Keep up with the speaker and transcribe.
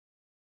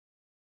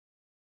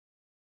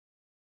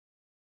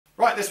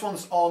Right, this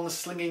one's on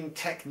slinging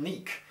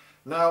technique.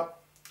 Now,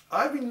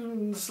 I've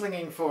been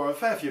slinging for a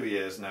fair few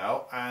years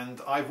now,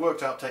 and I've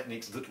worked out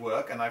techniques that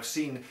work, and I've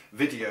seen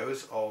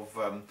videos of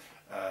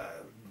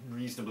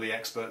reasonably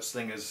expert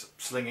slingers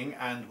slinging,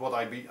 and what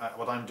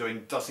I'm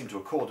doing does seem to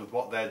accord with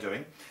what they're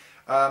doing.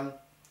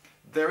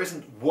 There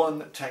isn't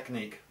one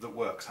technique that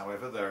works,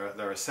 however.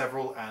 There are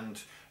several,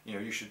 and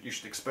you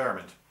should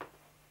experiment.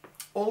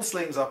 All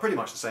slings are pretty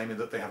much the same in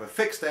that they have a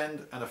fixed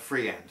end and a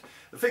free end.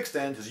 The fixed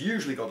end has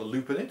usually got a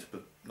loop in it,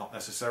 but not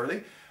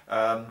necessarily.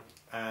 The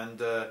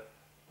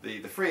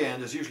free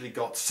end has usually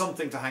got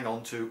something to hang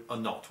on to. A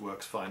knot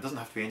works fine. It doesn't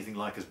have to be anything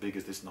like as big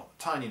as this knot.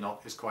 A tiny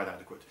knot is quite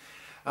adequate.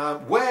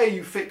 Where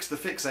you fix the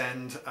fixed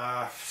end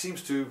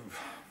seems to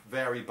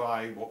vary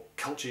by what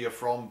culture you're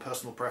from,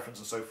 personal preference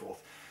and so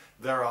forth.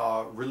 There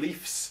are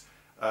reliefs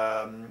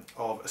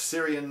of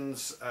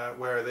Assyrians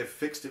where they've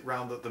fixed it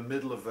round the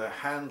middle of their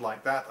hand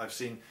like that. I've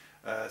seen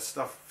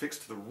stuff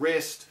fixed to the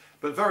wrist,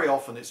 but very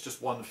often it's just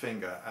one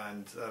finger,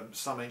 and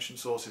some ancient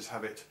sources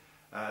have it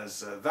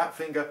as that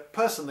finger.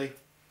 Personally,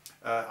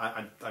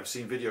 I've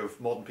seen video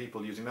of modern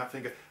people using that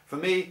finger. For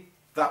me,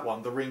 that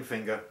one, the ring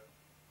finger,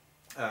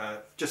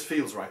 just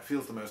feels right,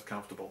 feels the most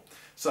comfortable.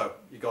 So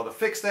you've got a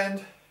fixed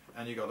end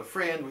and you've got a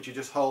free end which you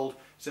just hold,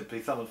 simply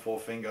thumb and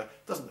forefinger,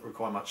 doesn't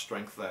require much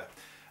strength there.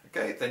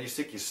 Okay, then you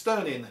stick your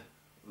stone in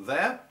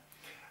there,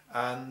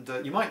 and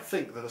you might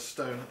think that a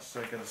stone,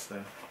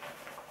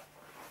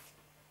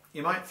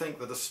 you might think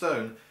that a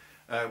stone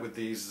with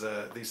these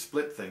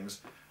split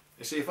things,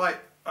 you see, if I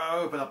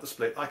open up the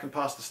split, I can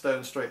pass the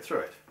stone straight through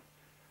it.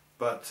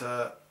 But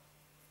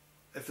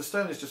if the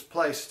stone is just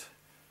placed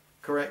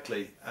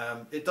correctly,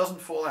 it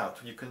doesn't fall out.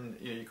 You can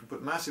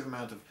put massive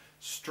amount of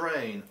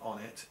strain on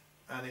it,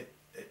 and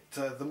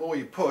the more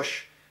you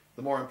push,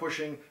 the more I'm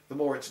pushing, the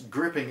more it's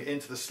gripping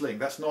into the sling.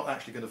 That's not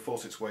actually going to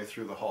force its way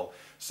through the hole.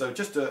 So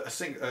just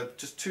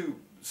just two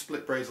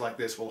split braids like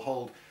this will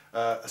hold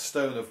a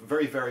stone of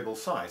very variable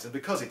size, and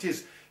because it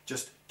is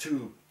just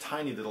two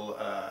tiny little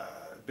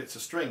bits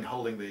of string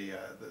holding the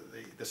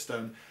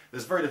stone,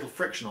 there's very little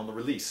friction on the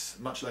release,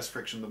 much less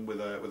friction than with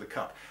a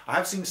cup. I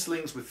have seen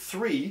slings with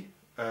three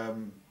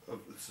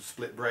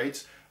split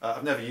braids.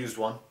 I've never used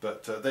one,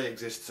 but they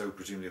exist, so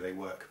presumably they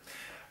work.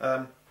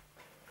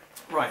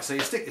 Right, so you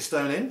stick your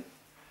stone in,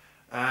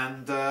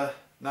 and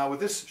now with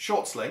this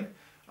short sling,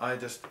 I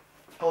just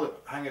hold it,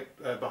 hang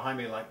it behind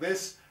me like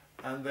this,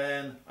 and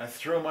then I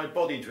throw my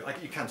body into it.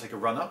 You can take a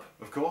run up,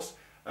 of course,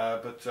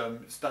 but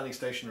standing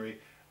stationary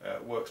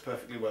works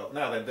perfectly well.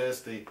 Now then,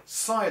 there's the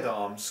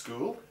sidearm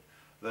school,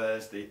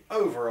 there's the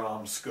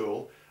overarm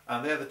school,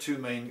 and they're the two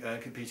main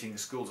competing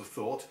schools of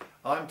thought.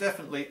 I'm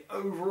definitely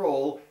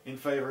overall in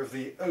favour of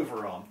the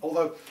overarm,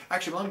 although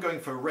actually when I'm going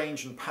for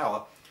range and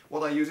power,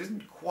 what I use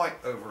isn't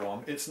quite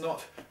overarm. It's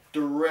not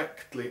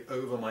directly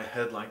over my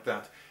head like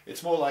that.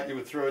 It's more like you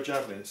would throw a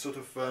javelin. It's sort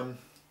of a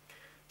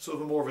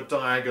more of a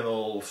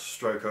diagonal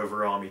stroke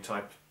overarmy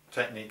type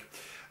technique.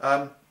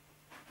 For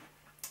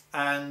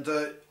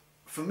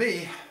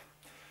me,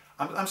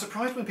 I'm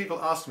surprised when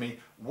people ask me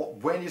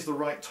when is the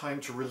right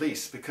time to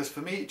release, because for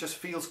me it just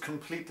feels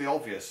completely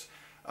obvious.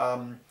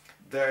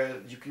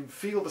 You can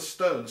feel the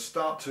stone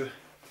start to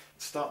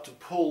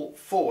pull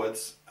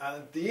forwards,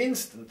 and the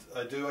instant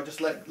I do, I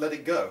just let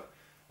it go.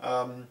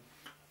 And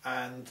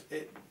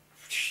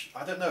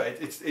I don't know,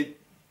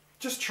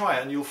 just try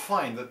it and you'll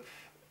find that,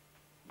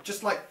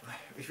 just like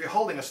if you're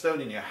holding a stone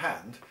in your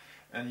hand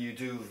and you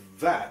do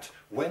that,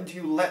 when do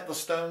you let the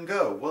stone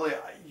go? Well,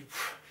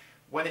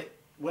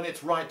 when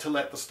it's right to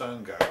let the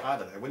stone go. I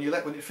don't know,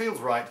 when it feels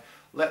right,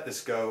 let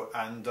this go,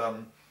 and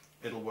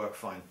it'll work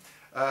fine.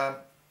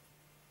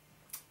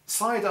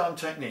 Sidearm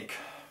technique.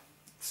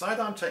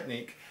 Sidearm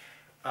technique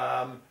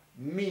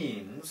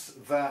means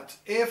that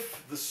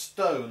if the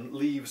stone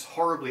leaves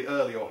horribly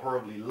early or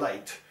horribly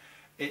late,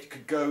 it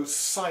could go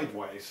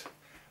sideways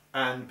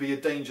and be a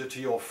danger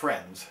to your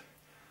friends.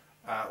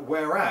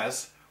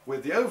 Whereas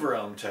with the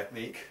overarm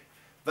technique,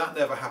 that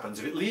never happens.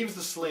 If it leaves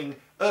the sling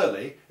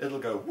early, it'll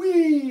go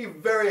whee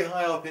very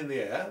high up in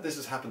the air. This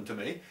has happened to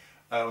me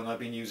when I've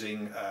been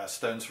using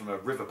stones from a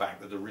riverbank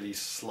that are really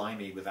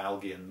slimy with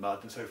algae and mud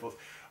and so forth.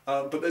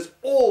 But there's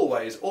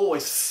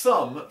always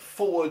some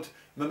forward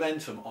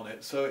momentum on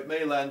it, so it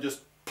may land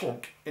just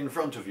plunk in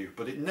front of you,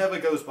 but it never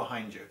goes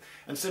behind you.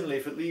 And similarly,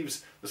 if it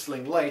leaves the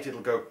sling late, it'll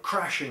go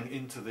crashing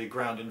into the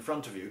ground in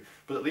front of you,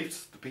 but at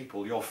least the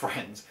people, your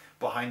friends,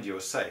 behind you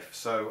are safe.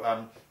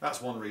 So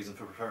that's one reason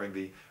for preferring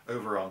the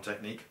overarm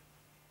technique.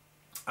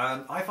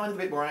 And I find it a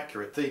bit more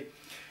accurate.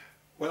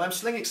 When I'm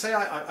slinging, say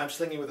I'm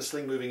slinging with a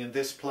sling moving in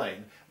this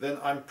plane, then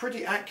I'm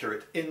pretty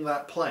accurate in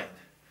that plane.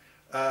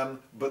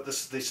 But the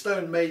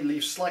stone may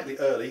leave slightly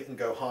early and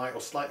go high,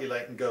 or slightly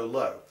late and go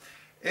low.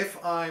 If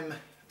I'm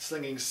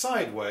slinging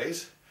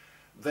sideways,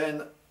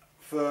 then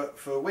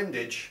for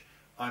windage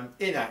I'm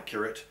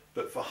inaccurate,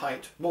 but for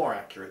height more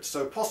accurate.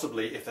 So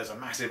possibly if there's a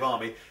massive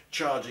army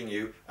charging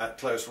you at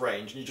close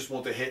range and you just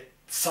want to hit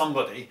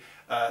somebody,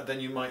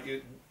 then you might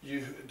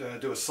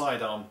do a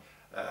sidearm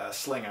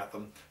sling at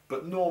them.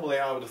 But normally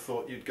I would have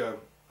thought you'd go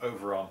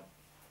overarm.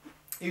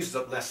 uses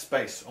up less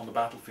space on the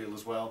battlefield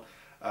as well.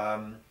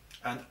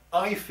 And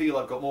I feel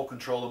I've got more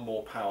control and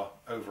more power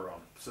over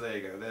on. So there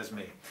you go, there's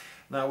me.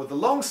 Now with the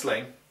long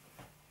sling,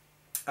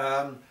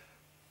 I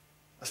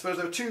suppose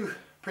there are two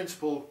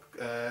principal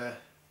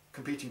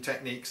competing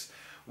techniques.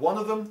 One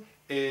of them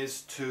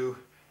is to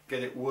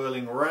get it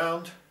whirling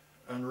round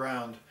and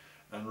round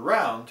and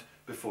round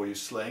before you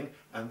sling,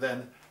 and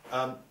then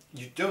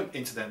you don't,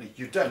 incidentally,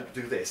 you don't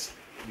do this.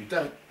 You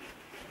don't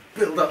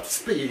build up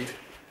speed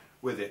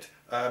with it.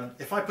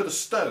 If I put a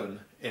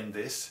stone in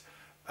this,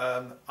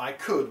 I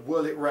could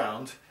whirl it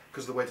round,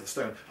 because of the weight of the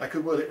stone, I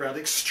could whirl it round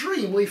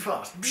extremely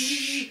fast.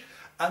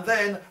 And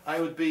then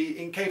I would be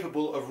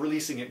incapable of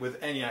releasing it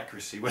with any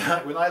accuracy. When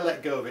I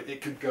let go of it,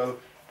 it could go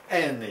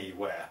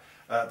anywhere.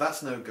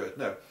 That's no good.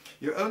 No,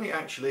 you only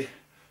actually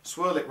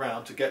swirl it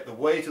round to get the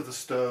weight of the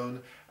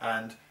stone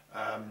and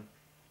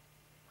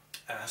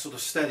sort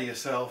of steady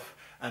yourself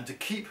and to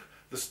keep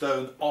the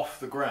stone off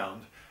the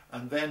ground.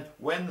 And then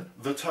when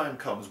the time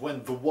comes,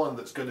 when the one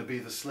that's going to be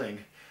the sling,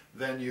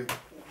 then you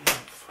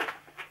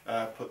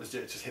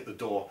just hit the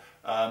door.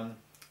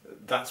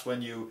 That's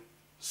when you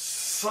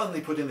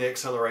suddenly put in the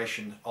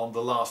acceleration on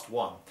the last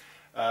one.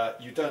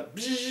 You don't,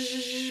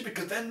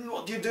 because then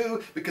what do you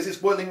do? Because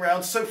it's whirling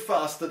around so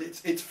fast that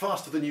it's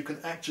faster than you can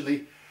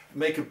actually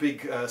make a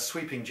big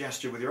sweeping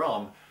gesture with your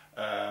arm.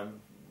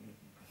 I'm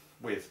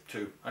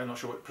not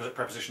sure what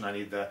preposition I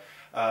need there.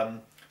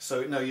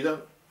 So no, you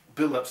don't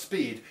build up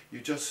speed.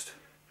 You just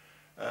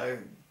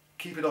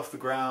keep it off the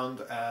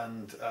ground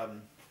and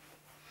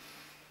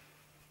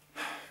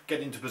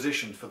get into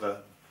position for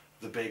the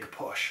big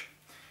push.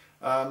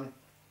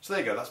 So there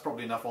you go, that's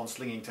probably enough on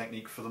slinging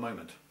technique for the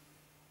moment.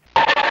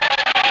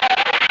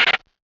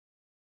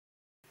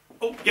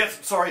 Oh yes,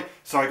 sorry,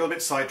 I got a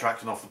bit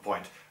sidetracked and off the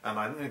point, and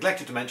I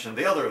neglected to mention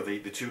the other of the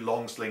two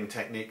long sling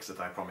techniques that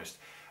I promised.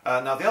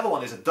 Now the other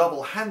one is a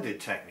double-handed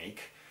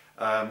technique,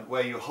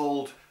 where you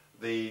hold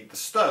the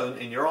stone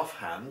in your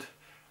offhand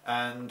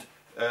and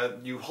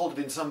you hold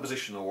it in some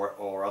position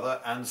or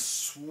other and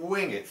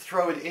swing it,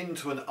 throw it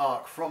into an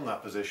arc from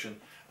that position,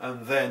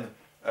 and then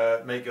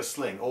make a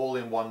sling, all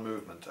in one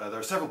movement. There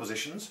are several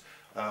positions.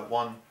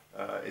 One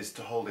is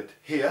to hold it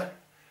here,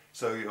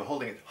 so you're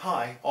holding it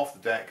high off the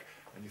deck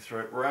and you throw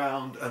it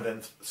round and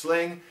then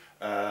sling.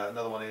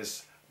 Another one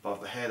is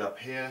above the head up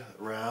here,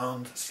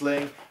 round,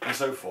 sling, and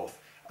so forth.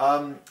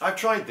 I've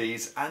tried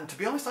these, and to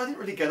be honest, I didn't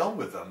really get on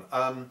with them.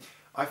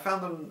 I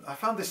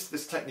found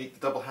this technique, the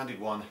double-handed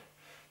one,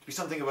 to be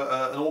something of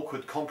an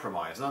awkward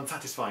compromise, an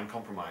unsatisfying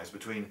compromise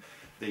between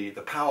the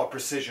power,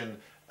 precision,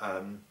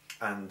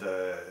 and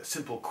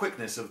simple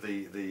quickness of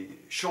the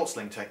short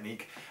sling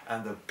technique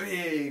and the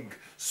big,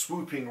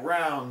 swooping,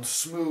 round,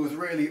 smooth,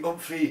 really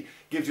oomphy,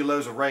 gives you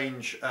loads of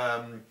range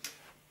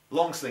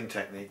long sling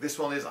technique. This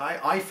one is,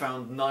 I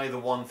found neither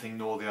one thing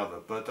nor the other,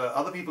 but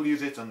other people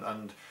use it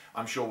and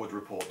I'm sure would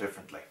report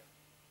differently.